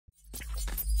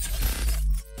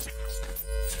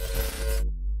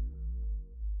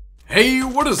Hey,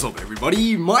 what is up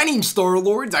everybody? My name's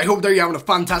Star-Lord. I hope that you're having a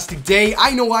fantastic day.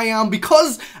 I know I am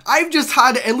because I've just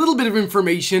had a little bit of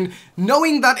information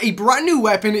knowing that a brand new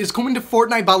weapon is coming to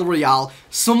Fortnite Battle Royale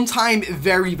sometime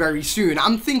very soon.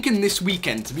 I'm thinking this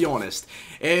weekend, to be honest.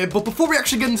 But before we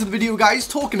actually get into the video, guys,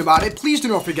 talking about it, please do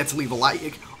not forget to leave a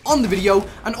like on the video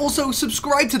and also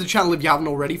subscribe to the channel if you haven't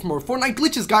already for more Fortnite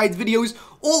glitches, guides, videos,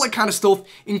 all that kind of stuff,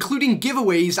 including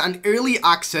giveaways and early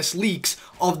access leaks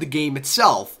of the game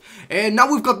itself. And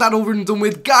now we've got that over and done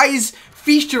with, guys,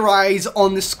 feast your eyes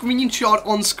on the screenshot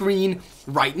on screen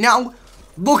right now.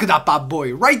 Look at that bad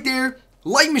boy right there.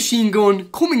 Light machine gun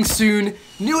coming soon.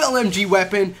 New LMG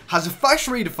weapon, has a fast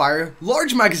rate of fire,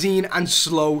 large magazine, and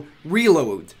slow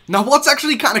reload. Now what's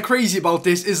actually kind of crazy about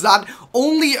this is that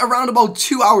only around about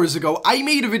 2 hours ago I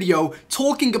made a video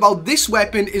talking about this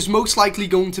weapon is most likely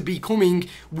going to be coming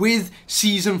with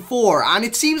Season 4, and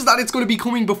it seems that it's going to be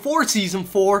coming before Season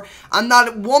 4, and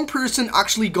that one person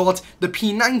actually got the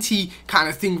P90 kind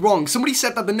of thing wrong. Somebody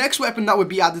said that the next weapon that would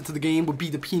be added to the game would be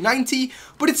the P90,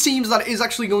 but it seems that it is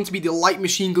actually going to be the light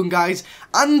machine gun, guys,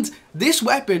 and this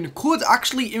weapon could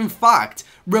actually in fact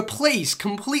replace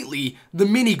completely the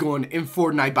minigun in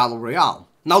Fortnite Battle Royale.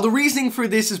 Now the reasoning for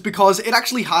this is because it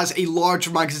actually has a large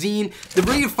magazine, the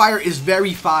rate of fire is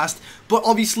very fast, but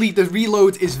obviously the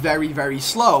reload is very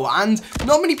slow, and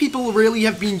not many people really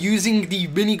have been using the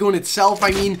minigun itself.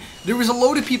 I mean, there was a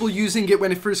load of people using it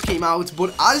when it first came out,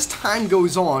 but as time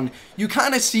goes on, you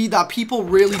kind of see that people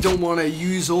really don't want to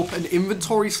use up an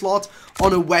inventory slot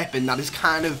on a weapon that is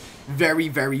kind of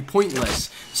very pointless.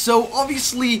 So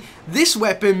obviously this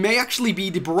weapon may actually be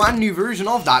the brand new version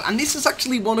of that, and this is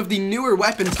actually one of the newer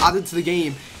weapons added to the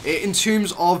game in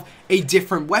terms of a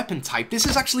different weapon type. This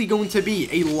is actually going to be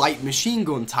a light machine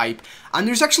gun type, and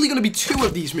there's actually going to be 2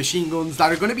 of these machine guns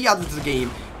that are going to be added to the game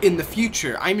in the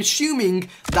future. I'm assuming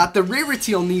that the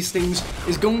rarity on these things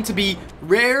is going to be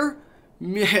rare,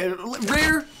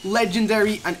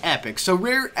 legendary, and epic. So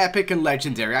rare, epic, and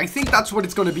legendary. I think that's what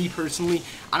it's going to be personally,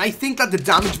 and I think that the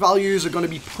damage values are going to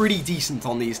be pretty decent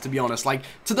on these, to be honest, like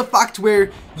to the fact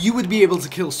where you would be able to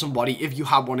kill somebody if you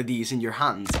have one of these in your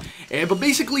hands. But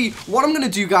basically what I'm going to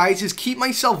do, guys, is keep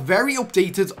myself very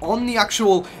updated on the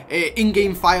actual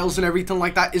in-game files and everything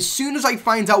like that. As soon as I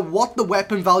find out what the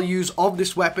weapon values of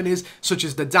this weapon is, such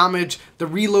as the damage, the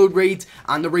reload rate,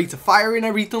 and the rate of fire and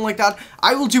everything like that,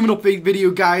 I will do an update video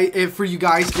for you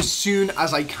guys as soon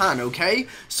as I can, okay?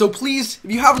 So please,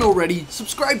 if you haven't already,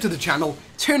 subscribe to the channel,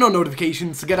 turn on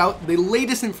notifications to get out the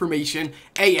latest information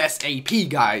ASAP,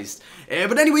 guys.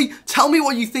 But anyway, tell me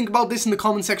what you think about this in the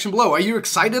comment section below. Are you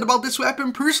excited about this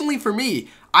weapon? Personally, for me,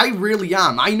 I really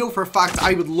am. I know for a fact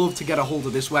I would love to get a hold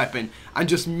of this weapon and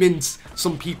just mince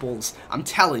some peoples, I'm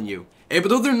telling you. But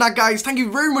other than that, guys, thank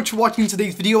you very much for watching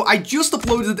today's video. I just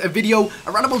uploaded a video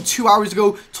around about 2 hours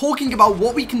ago talking about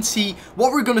what we can see,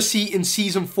 what we're going to see in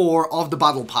Season 4 of the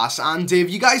Battle Pass. And if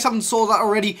you guys haven't saw that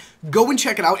already, go and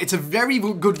check it out. It's a very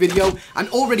good video, and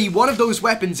already one of those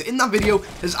weapons in that video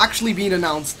has actually been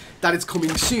announced that it's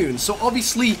coming soon. So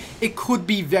obviously, it could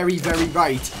be very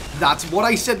right that what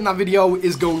I said in that video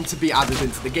is going to be added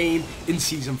into the game in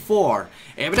Season 4.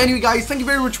 But anyway, guys, thank you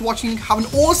very much for watching. Have an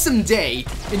awesome day.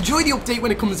 Enjoy the update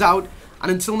when it comes out.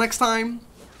 And until next time,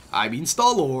 I've been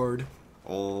Star-Lord.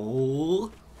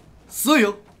 Oh, see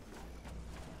ya.